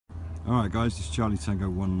Alright guys, this is Charlie Tango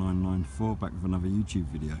 1994 back with another YouTube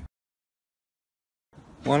video.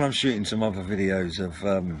 While I'm shooting some other videos of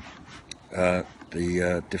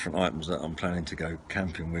the different items that I'm planning to go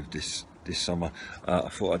camping with this summer, I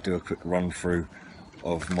thought I'd do a quick run through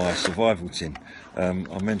of my survival tin. I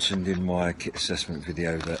mentioned in my kit assessment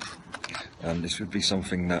video that this would be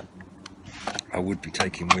something that I would be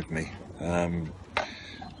taking with me,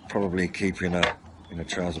 probably keeping in a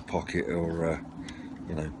trouser pocket or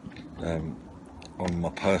on my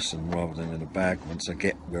person rather than in a bag once I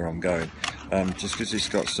get where I'm going, just because it's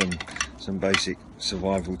got some basic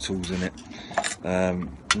survival tools in it.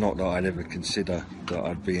 Not that I'd ever consider that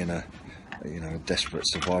I'd be in a desperate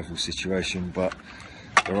survival situation, but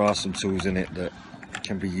there are some tools in it that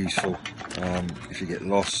can be useful if you get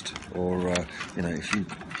lost, or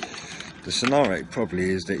the scenario probably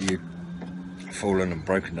is that you've fallen and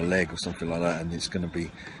broken a leg or something like that, and it's going to be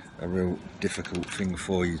a real difficult thing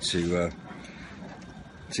for you to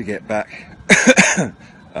get back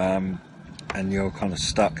and you're kind of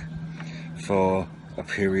stuck for a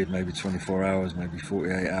period, maybe 24 hours, maybe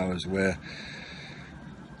 48 hours, where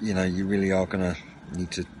you really are going to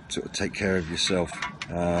need to sort of take care of yourself,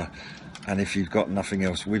 and if you've got nothing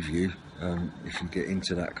else with you, if you get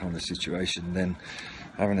into that kind of situation, then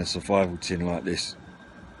having a survival tin like this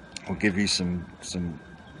will give you some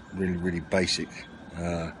really basic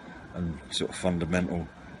and sort of fundamental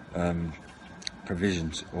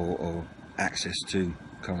provisions or access to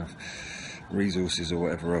kind of resources or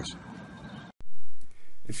whatever else.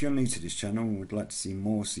 If you're new to this channel and would like to see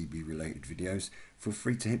more CB related videos, feel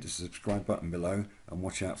free to hit the subscribe button below and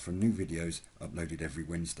watch out for new videos uploaded every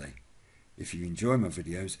Wednesday. If you enjoy my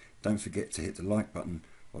videos, don't forget to hit the like button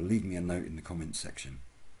or leave me a note in the comments section.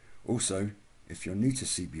 Also, if you're new to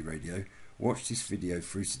CB Radio, watch this video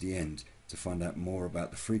through to the end to find out more about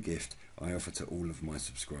the free gift I offer to all of my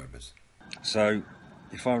subscribers. So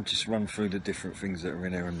if I just run through the different things that are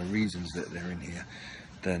in here and the reasons that they're in here,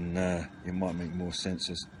 then it might make more sense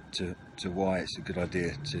as to why it's a good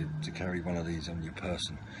idea to carry one of these on your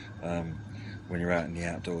person when you're out in the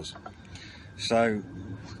outdoors. So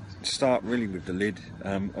start really with the lid.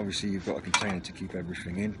 Obviously you've got a container to keep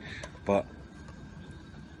everything in, but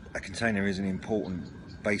a container is an important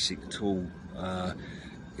basic tool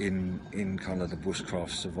in kind of the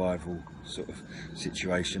bushcraft survival sort of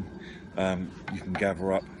situation. You can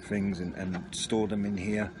gather up things and store them in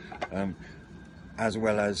here, as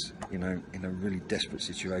well as in a really desperate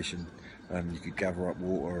situation, you could gather up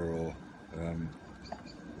water, or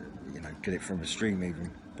get it from a stream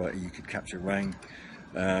even, but you could capture rain.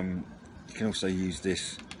 You can also use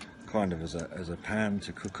this kind of as a pan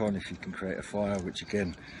to cook on if you can create a fire, which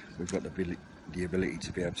again we've got the ability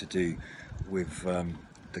to be able to do with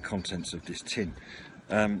the contents of this tin.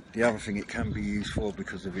 The other thing it can be used for,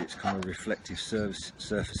 because of its kind of reflective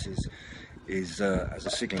surfaces, is as a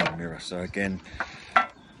signalling mirror. So again,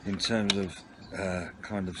 in terms of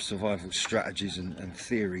kind of survival strategies and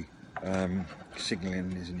theory,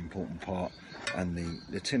 signalling is an important part, and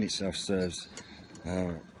the tin itself serves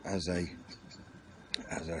as a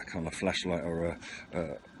kind of flashlight or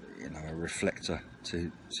a reflector to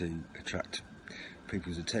attract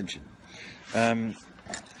people's attention.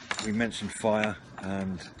 We mentioned fire,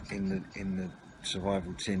 and in the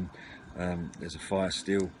survival tin there's a fire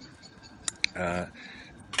steel.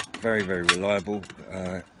 Very reliable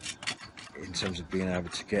in terms of being able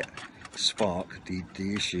to get spark.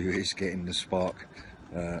 The issue is getting the spark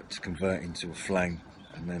to convert into a flame,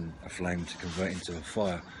 and then a flame to convert into a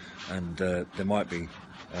fire. And there might be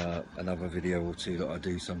another video or two that I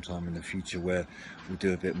do sometime in the future where we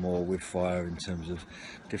do a bit more with fire in terms of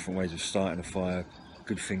different ways of starting a fire,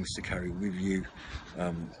 good things to carry with you,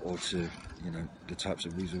 or to the types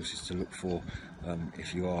of resources to look for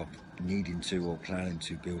if you are needing to or planning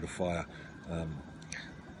to build a fire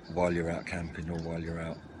while you're out camping or while you're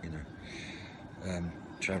out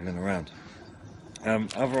traveling around.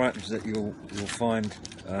 Other items that you'll find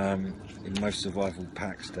in most survival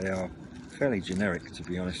packs, they are fairly generic, to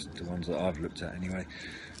be honest, the ones that I've looked at anyway.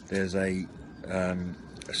 There's a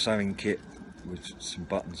sewing kit with some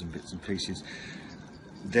buttons and bits and pieces.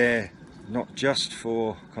 They're not just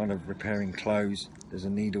for kind of repairing clothes. There's a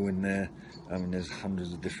needle in there, and there's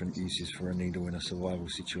hundreds of different uses for a needle in a survival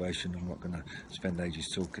situation. I'm not going to spend ages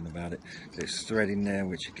talking about it. There's thread in there,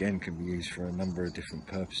 which again can be used for a number of different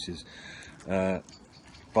purposes.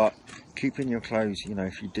 But keeping your clothes,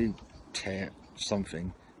 if you do tear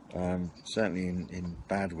something, certainly in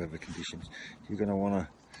bad weather conditions, you're going to want to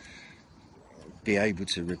be able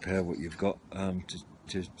to repair what you've got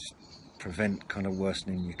to prevent kind of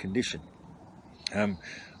worsening your condition.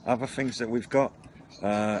 Other things that we've got,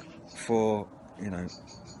 For, you know,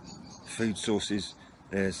 food sources,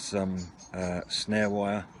 there's some snare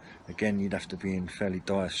wire. Again, you'd have to be in fairly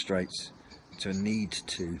dire straits to need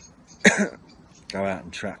to go out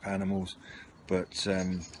and trap animals, but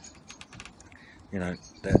you know,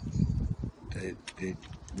 the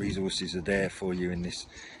resources are there for you in this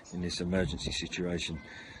emergency situation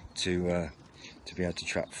to be able to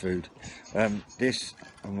trap food. This,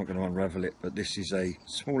 I'm not going to unravel it, but this is a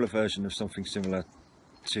smaller version of something similar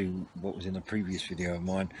to what was in a previous video of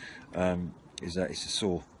mine. Is that it's a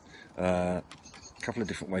saw. A couple of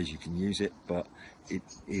different ways you can use it, but it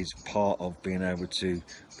is part of being able to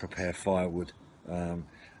prepare firewood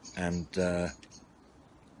and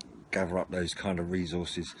gather up those kind of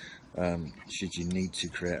resources should you need to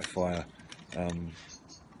create a fire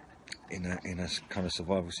in a kind of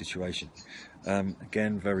survival situation.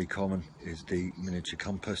 Again, very common is the miniature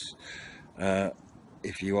compass.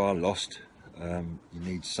 If you are lost, you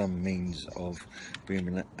need some means of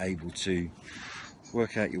being able to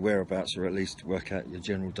work out your whereabouts, or at least work out your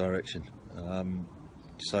general direction,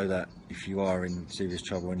 so that if you are in serious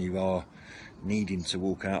trouble and you are needing to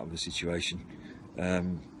walk out of a situation,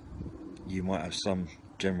 you might have some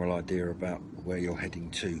general idea about where you're heading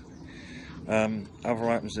to. Other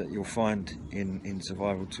items that you'll find in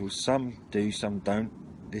survival tools, some do, some don't.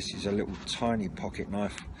 This is a little tiny pocket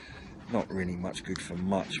knife, not really much good for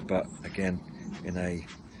much, but again, in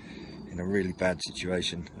a really bad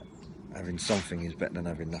situation, having something is better than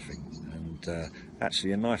having nothing. And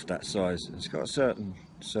actually, a knife that size, it's got certain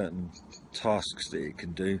tasks that it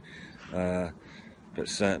can do, but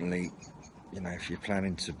certainly, you know, if you're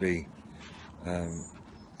planning to be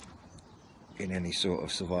in any sort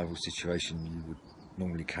of survival situation, you would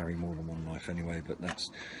normally carry more than one knife anyway, but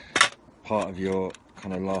that's part of your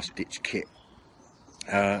kind of last ditch kit.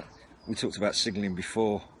 We talked about signalling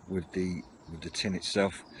before with the tin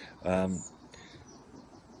itself.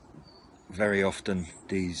 Very often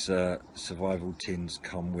these survival tins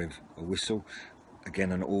come with a whistle,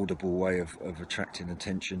 again an audible way of attracting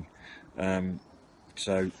attention,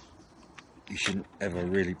 so you shouldn't ever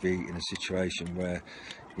really be in a situation where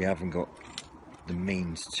you haven't got the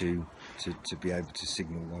means to be able to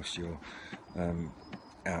signal whilst you're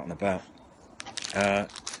out and about.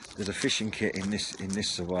 There's a fishing kit in this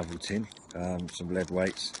survival tin, some lead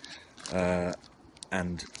weights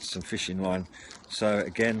and some fishing line. So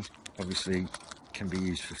again, obviously can be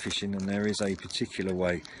used for fishing, and there is a particular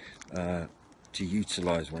way to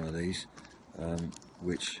utilize one of these,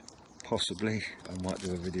 which possibly I might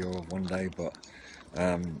do a video of one day, but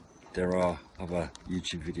there are other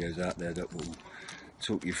YouTube videos out there that will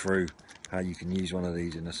talk you through how you can use one of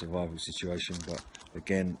these in a survival situation. But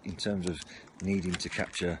again, in terms of needing to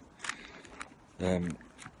capture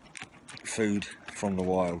food from the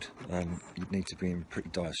wild, you'd need to be in pretty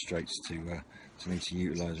dire straits to need to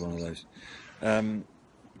utilize one of those.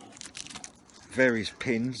 Various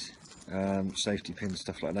pins, safety pins,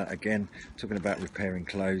 stuff like that. Again, talking about repairing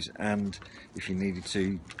clothes, and if you needed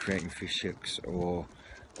to, creating fish hooks, or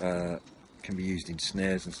can be used in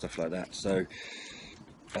snares and stuff like that. So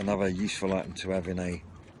another useful item to have in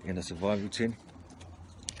a survival tin.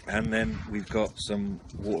 And then we've got some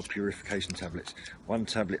water purification tablets. 1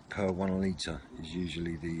 tablet per 1 litre is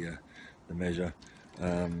usually the measure.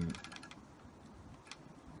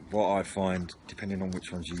 What I find, depending on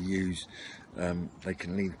which ones you use, they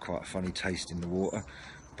can leave quite a funny taste in the water.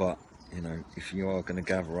 But you know, if you are going to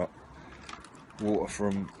gather up water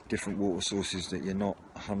from different water sources that you're not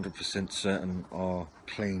 100% certain are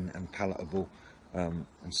clean and palatable and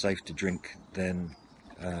safe to drink, then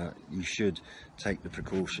you should take the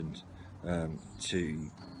precautions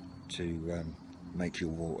to make your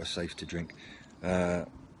water safe to drink,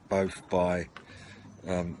 both by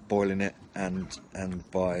boiling it and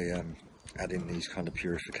by adding these kind of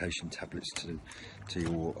purification tablets to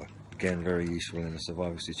your water. Again, very useful in a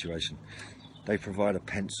survival situation. They provide a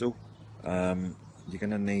pencil. You're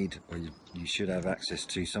going to need, or you should have access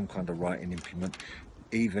to, some kind of writing implement.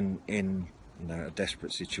 Even in, you know, a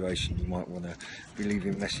desperate situation, you might want to be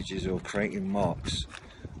leaving messages or creating marks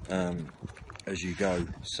as you go,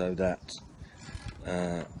 so that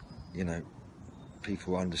you know,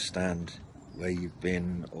 people understand where you've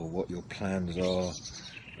been or what your plans are.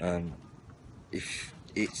 If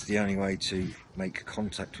it's the only way to make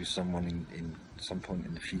contact with someone in some point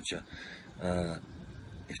in the future,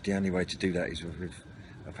 if the only way to do that is with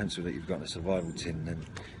a pencil that you've got in a survival tin, then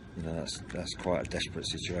you know, that's quite a desperate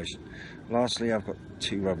situation. Lastly, I've got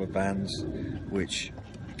 2 rubber bands, which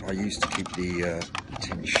I use to keep the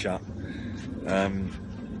tin shut.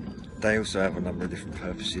 They also have a number of different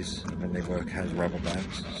purposes, and then they work as rubber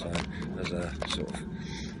bands, so as a sort of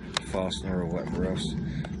fastener or whatever else.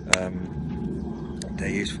 They're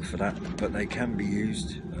useful for that, but they can be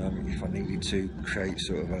used if I needed to create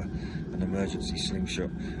sort of an emergency slingshot.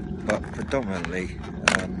 But predominantly,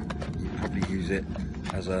 you probably use it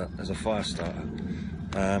as a fire starter.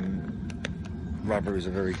 Rubber is a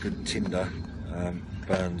very good tinder.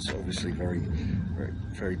 Burns obviously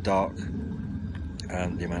very dark,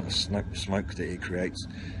 and the amount of smoke that it creates,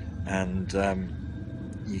 and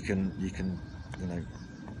you can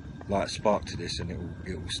light a spark to this and it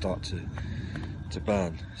will start to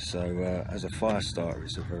burn. So as a fire starter,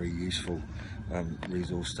 it's a very useful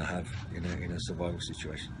resource to have in a survival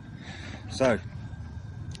situation. So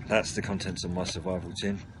that's the contents of my survival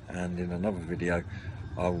tin, and in another video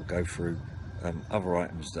I will go through other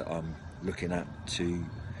items that I'm looking at to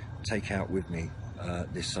take out with me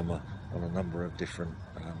this summer on a number of different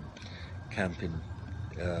camping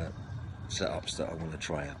setups that I want to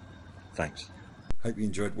try out. Thanks. Hope you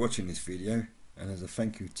enjoyed watching this video, and as a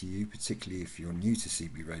thank you to you, particularly if you're new to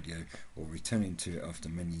CB Radio or returning to it after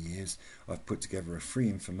many years, I've put together a free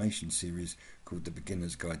information series called The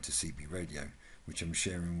Beginner's Guide to CB Radio, which I'm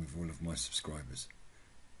sharing with all of my subscribers.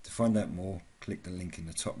 To find out more, click the link in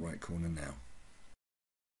the top right corner now.